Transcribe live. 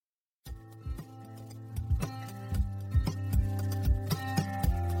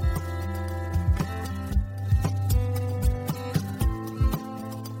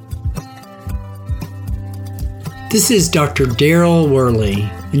This is Dr. Daryl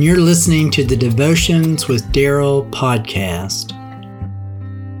Worley, and you're listening to the Devotions with Daryl podcast.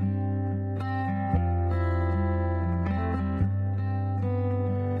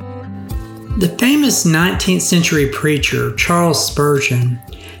 The famous 19th century preacher Charles Spurgeon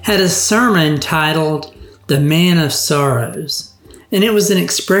had a sermon titled "The Man of Sorrows," and it was an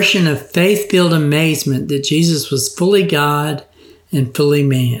expression of faith-filled amazement that Jesus was fully God and fully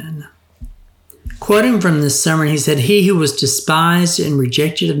man. Quoting from this sermon, he said, "He who was despised and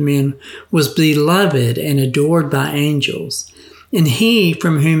rejected of men was beloved and adored by angels. And he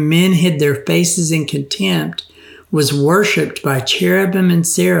from whom men hid their faces in contempt was worshipped by cherubim and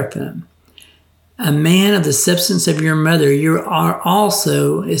seraphim. A man of the substance of your mother, you are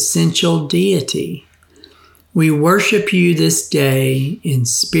also essential deity. We worship you this day in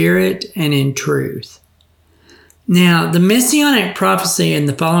spirit and in truth." Now, the messianic prophecy in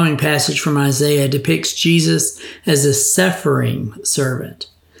the following passage from Isaiah depicts Jesus as a suffering servant.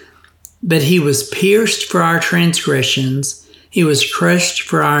 But he was pierced for our transgressions, he was crushed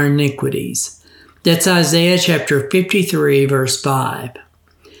for our iniquities. That's Isaiah chapter 53, verse 5.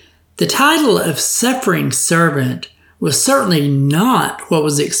 The title of suffering servant was certainly not what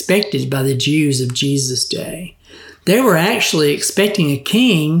was expected by the Jews of Jesus' day. They were actually expecting a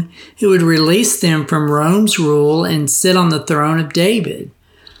king who would release them from Rome's rule and sit on the throne of David.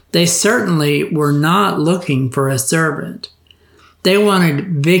 They certainly were not looking for a servant. They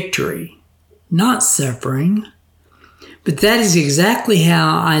wanted victory, not suffering. But that is exactly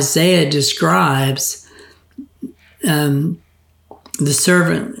how Isaiah describes the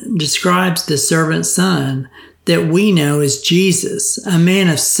servant son that we know as Jesus, a man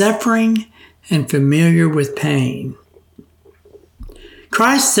of suffering and familiar with pain.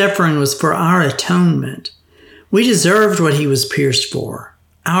 Christ's suffering was for our atonement. We deserved what he was pierced for,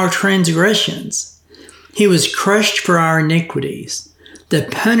 our transgressions. He was crushed for our iniquities. The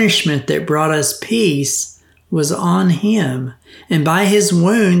punishment that brought us peace was on him, and by his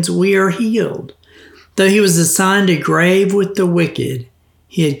wounds we are healed. Though he was assigned a grave with the wicked,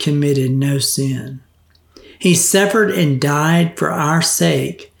 he had committed no sin. He suffered and died for our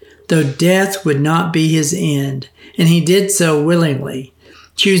sake, though death would not be his end, and he did so willingly,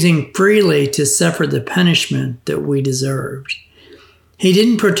 choosing freely to suffer the punishment that we deserved. He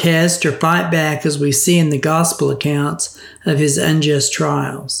didn't protest or fight back as we see in the gospel accounts of his unjust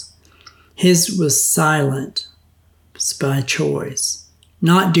trials. His was silent by choice,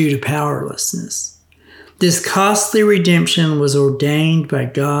 not due to powerlessness. This costly redemption was ordained by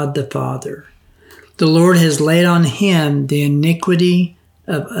God the Father. The Lord has laid on him the iniquity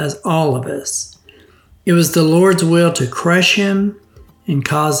of us, all of us. It was the Lord's will to crush him and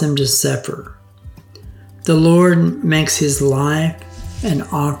cause him to suffer. The Lord makes his life an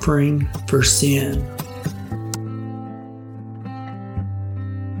offering for sin.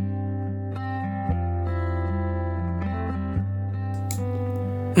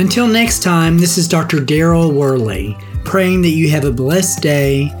 Until next time, this is Dr. Daryl Worley, praying that you have a blessed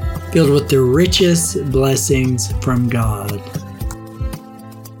day filled with the richest blessings from God.